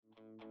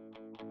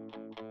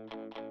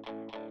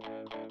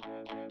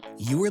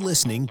You are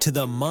listening to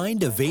The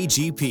Mind of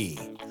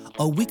AGP,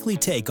 a weekly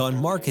take on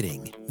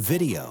marketing,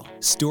 video,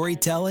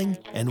 storytelling,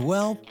 and,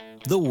 well,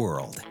 the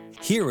world.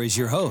 Here is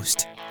your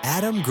host,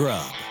 Adam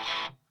Grubb.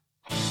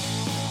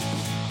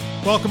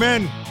 Welcome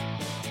in.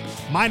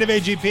 Mind of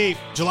AGP,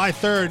 July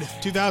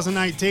 3rd,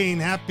 2019.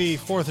 Happy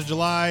 4th of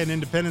July and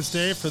Independence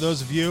Day for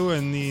those of you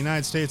in the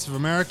United States of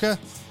America.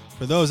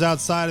 For those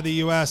outside of the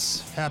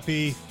U.S.,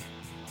 happy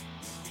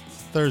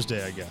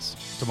Thursday, I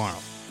guess, tomorrow.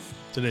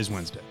 Today's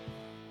Wednesday.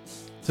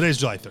 Today's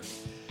July 3rd.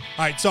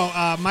 All right, so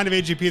Mind of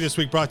AGP this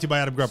week brought to you by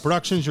Adam Grubb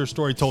Productions, your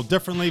story told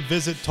differently.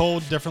 Visit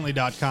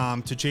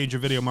tolddifferently.com to change your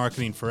video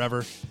marketing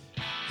forever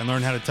and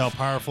learn how to tell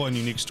powerful and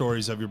unique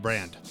stories of your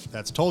brand.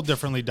 That's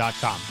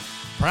tolddifferently.com.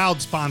 Proud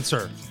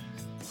sponsor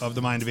of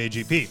the Mind of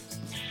AGP.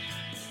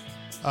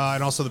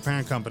 And also the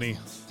parent company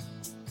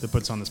that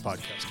puts on this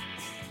podcast,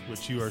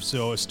 which you are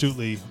so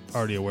astutely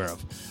already aware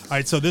of. All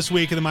right, so this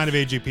week in the Mind of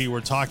AGP,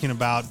 we're talking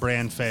about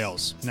brand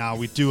fails. Now,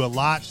 we do a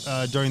lot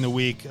during the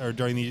week or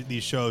during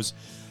these shows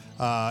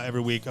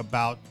every week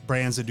about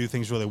brands that do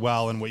things really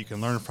well and what you can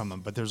learn from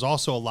them. But there's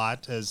also a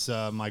lot, as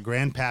my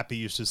grandpappy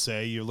used to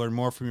say, you learn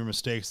more from your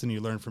mistakes than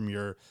you learn from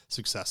your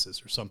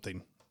successes or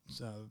something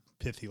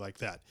pithy like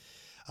that.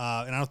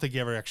 And I don't think he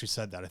ever actually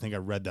said that. I think I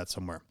read that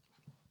somewhere.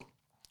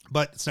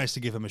 But it's nice to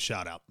give him a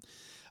shout out.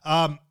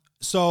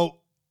 So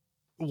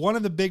one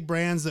of the big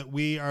brands that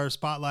we are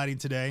spotlighting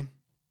today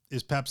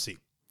is Pepsi.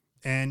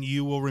 And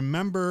you will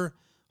remember,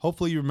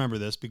 hopefully you remember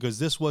this, because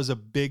this was a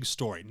big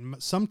story.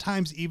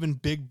 Sometimes even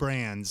big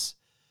brands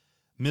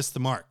miss the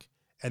mark.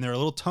 And they're a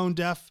little tone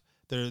deaf.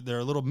 They're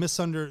a little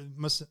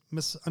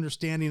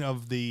misunderstanding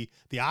of the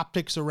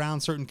optics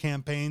around certain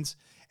campaigns.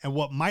 And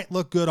what might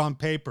look good on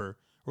paper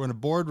or in a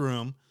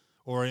boardroom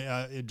or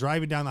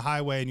driving down the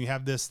highway and you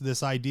have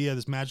this idea,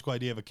 this magical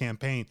idea of a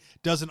campaign,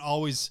 doesn't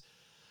always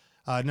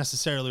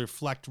necessarily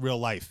reflect real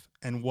life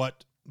and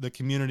what the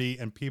community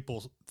and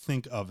people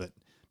think of it.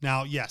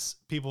 Now, yes,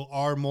 people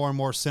are more and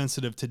more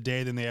sensitive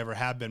today than they ever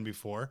have been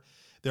before.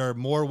 There are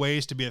more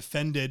ways to be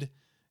offended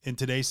in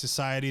today's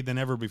society than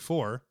ever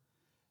before.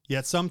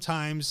 Yet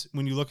sometimes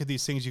when you look at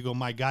these things, you go,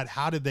 my God,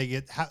 how did they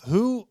get,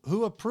 who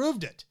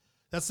approved it?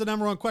 That's the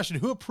number one question.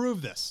 Who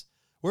approved this?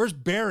 Where's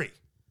Barry?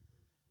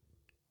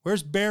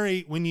 Where's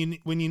Barry when you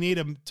need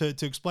him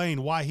to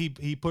explain why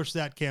he pushed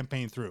that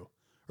campaign through?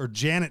 Or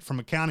Janet from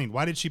accounting,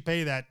 why did she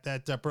pay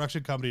that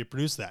production company to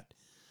produce that?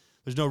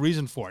 There's no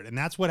reason for it. And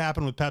that's what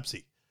happened with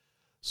Pepsi.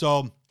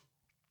 So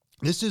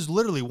this is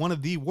literally one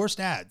of the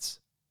worst ads,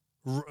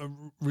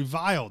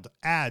 reviled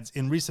ads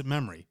in recent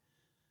memory.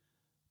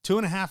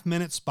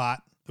 2.5-minute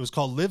spot. It was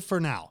called Live for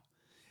Now.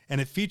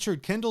 And it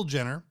featured Kendall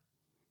Jenner,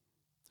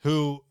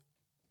 who,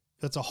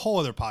 that's a whole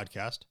other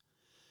podcast.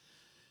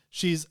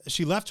 She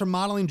left her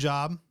modeling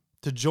job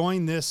to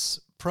join this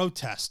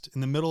protest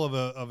in the middle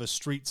of a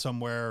street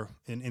somewhere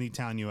in any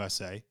town,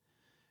 USA.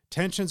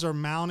 Tensions are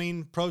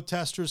mounting,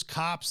 protesters,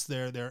 cops,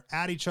 they're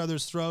at each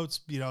other's throats.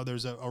 You know,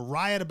 there's a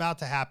riot about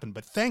to happen.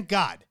 But thank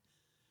God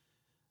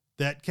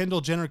that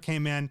Kendall Jenner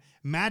came in,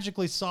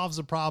 magically solves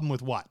the problem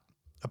with what?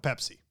 A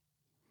Pepsi,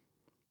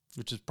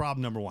 which is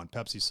problem number one.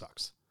 Pepsi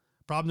sucks.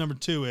 Problem number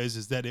two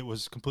is that it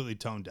was completely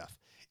tone deaf.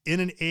 In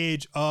an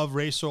age of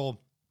racial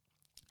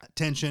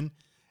tension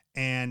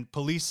and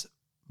police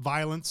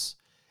violence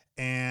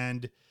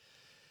and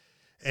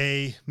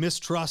a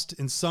mistrust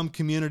in some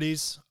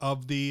communities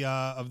of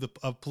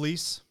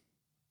police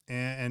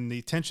and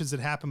the tensions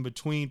that happen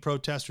between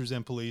protesters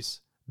and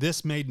police,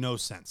 this made no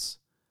sense.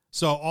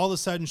 So all of a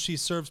sudden she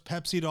serves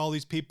Pepsi to all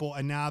these people,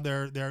 and now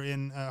they're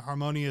in a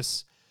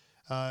harmonious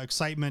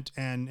excitement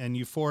and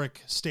euphoric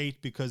state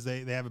because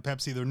they have a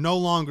Pepsi. They're no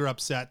longer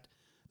upset.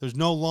 There's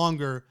no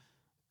longer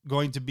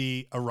going to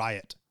be a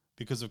riot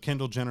because of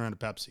Kendall Jenner and a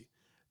Pepsi.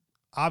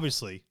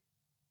 Obviously,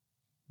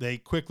 they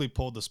quickly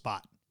pulled the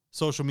spot.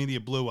 Social media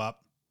blew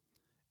up,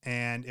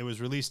 and it was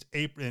released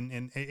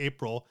in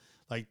April,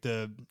 like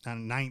the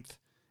 9th,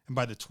 and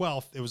by the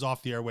 12th, it was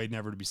off the airway,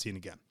 never to be seen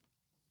again.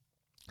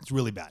 It's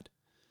really bad.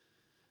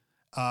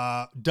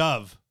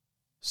 Dove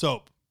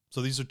soap. So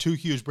these are two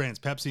huge brands,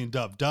 Pepsi and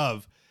Dove.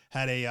 Dove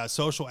had a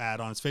social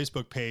ad on its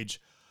Facebook page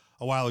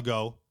a while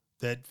ago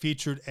that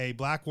featured a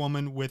black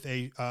woman with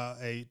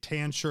a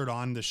tan shirt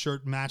on. The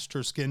shirt matched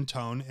her skin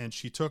tone, and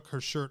she took her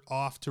shirt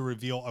off to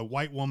reveal a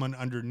white woman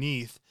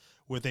underneath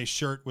with a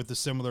shirt with a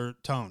similar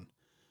tone.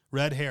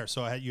 Red hair.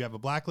 So you have a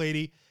black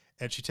lady,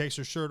 and she takes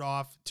her shirt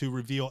off to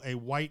reveal a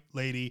white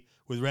lady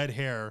with red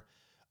hair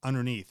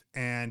underneath.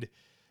 And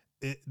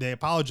they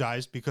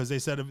apologized because they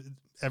said,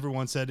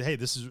 everyone said, hey,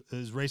 this is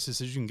as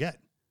racist as you can get.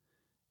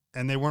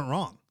 And they weren't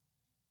wrong.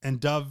 And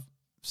Dove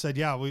said,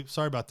 yeah,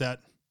 sorry about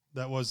that.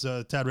 That was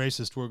a tad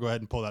racist. We'll go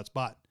ahead and pull that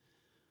spot,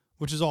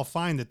 which is all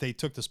fine that they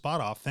took the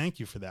spot off. Thank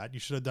you for that. You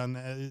should have done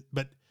that.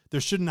 But there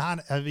should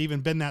not have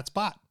even been that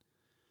spot.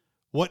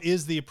 What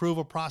is the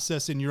approval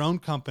process in your own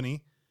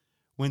company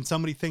when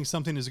somebody thinks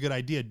something is a good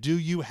idea? Do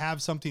you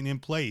have something in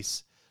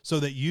place so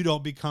that you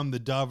don't become the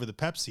Dove or the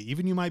Pepsi?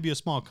 Even you might be a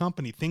small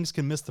company, things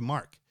can miss the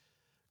mark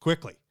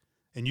quickly.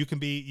 And you can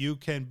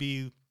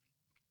be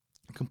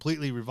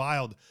completely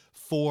reviled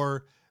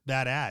for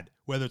that ad,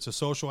 whether it's a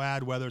social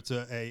ad, whether it's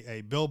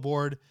a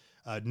billboard,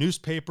 a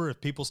newspaper,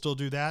 if people still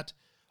do that,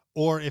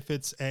 or if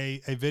it's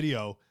a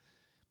video.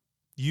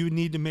 You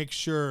need to make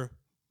sure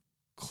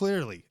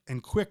clearly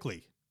and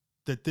quickly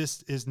that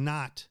this is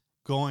not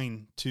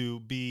going to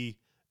be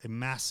a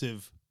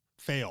massive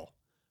fail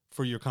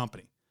for your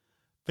company.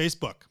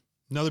 Facebook,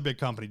 another big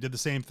company, did the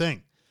same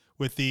thing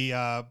with the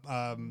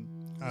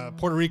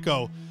Puerto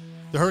Rico,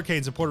 the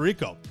hurricanes in Puerto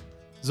Rico.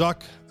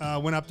 Zuck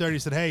went up there and he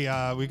said,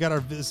 hey, we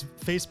got this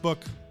Facebook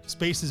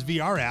Spaces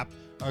VR app.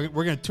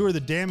 We're going to tour the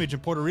damage in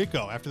Puerto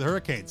Rico after the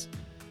hurricanes.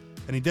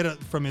 And he did it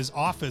from his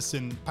office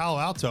in Palo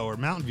Alto or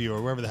Mountain View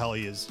or wherever the hell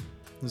he is.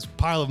 This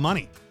pile of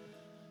money.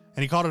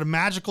 And he called it a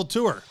magical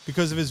tour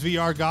because of his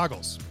VR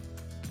goggles.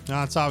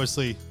 Now, it's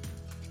obviously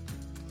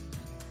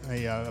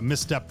a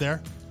misstep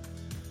there.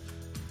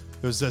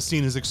 It was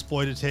seen as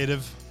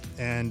exploitative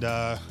and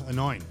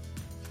annoying.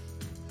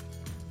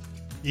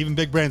 Even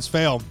big brands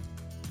fail,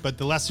 but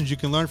the lessons you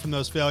can learn from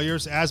those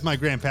failures, as my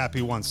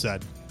grandpappy once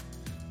said,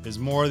 is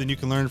more than you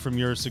can learn from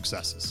your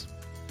successes.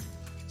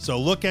 So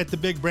look at the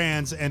big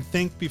brands and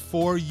think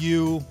before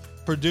you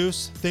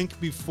produce, think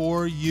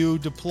before you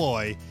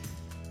deploy.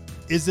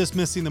 Is this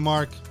missing the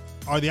mark?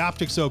 Are the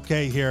optics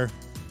okay here?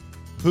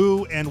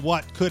 Who and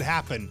what could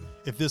happen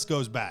if this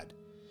goes bad?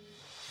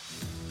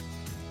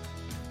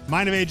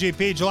 Mind of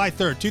AGP, July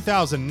 3rd,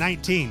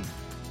 2019.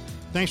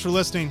 Thanks for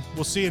listening.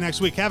 We'll see you next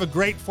week. Have a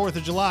great 4th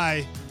of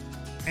July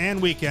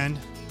and weekend.